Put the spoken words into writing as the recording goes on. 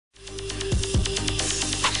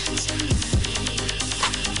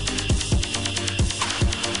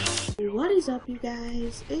is up, you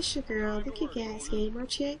guys? It's your girl, the kick-ass gamer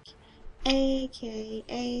chick,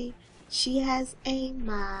 aka she has a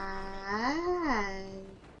mind.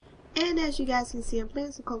 And as you guys can see, I'm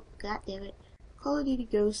playing some Call of Duty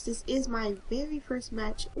Ghosts. This is my very first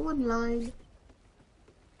match online,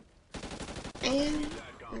 and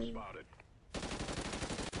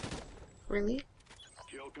really,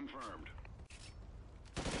 kill confirmed.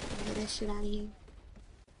 Get that shit out of here.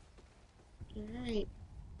 Alright.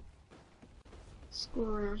 Let's go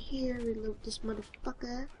around here, reload this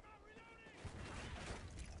motherfucker.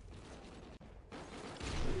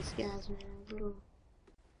 These guys are a little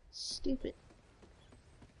stupid.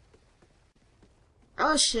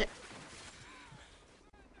 Oh shit.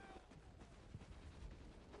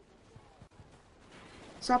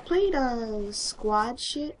 So I played squad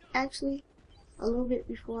shit actually a little bit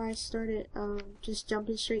before I started just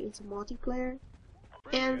jumping straight into multiplayer,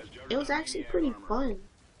 and it was actually pretty fun.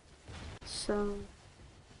 So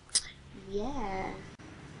yeah.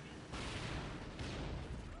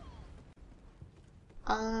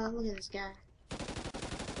 Look at this guy.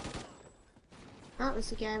 Oh,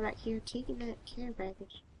 there's a guy right here taking that care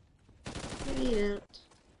package. No, you don't.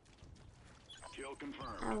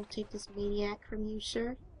 I will take this maniac from you,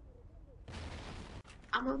 sir.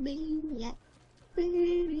 I'm a maniac.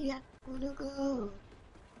 Maniac, wanna go.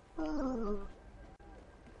 Oh.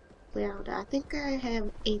 Well, I think I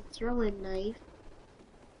have a throwing knife,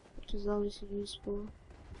 which is always useful.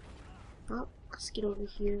 Oh, let's get over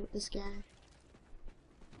here with this guy.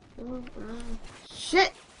 Oh,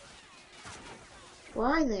 shit! Where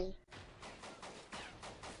are they?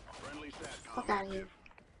 Fuck out of here.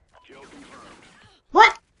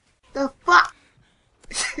 What the fuck?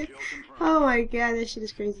 Oh my god, that shit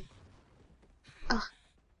is crazy. Ugh.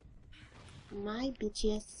 My bitch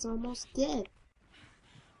ass is almost dead.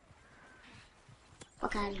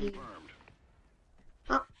 Fuck out of here.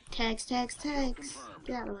 Oh, tags. Get out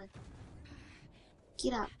of the way.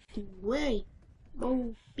 Get out the way.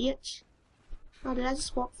 Oh, bitch. Oh, did I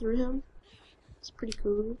just walk through him? It's pretty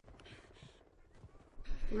cool.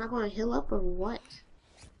 Am I going to heal up or what?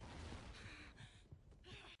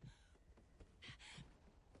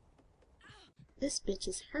 This bitch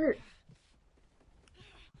is hurt.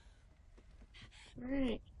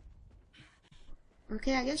 Alright.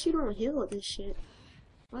 Okay, I guess you don't heal with this shit.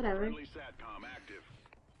 Whatever.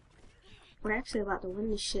 We're actually about to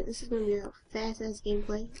win this shit. This is gonna be a fast ass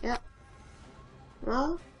gameplay. Yep.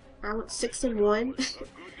 Well, I went 6-1.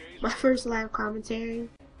 My first live commentary.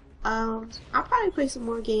 I'll probably play some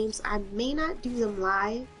more games. I may not do them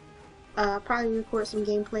live. Probably record some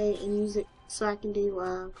gameplay and use it so I can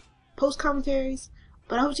do post commentaries.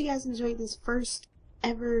 But I hope you guys enjoyed this first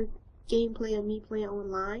ever gameplay of me playing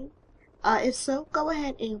online. If so, go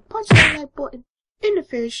ahead and punch that like button in the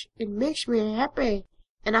fish. It makes me happy.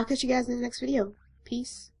 And I'll catch you guys in the next video.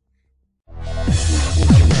 Peace.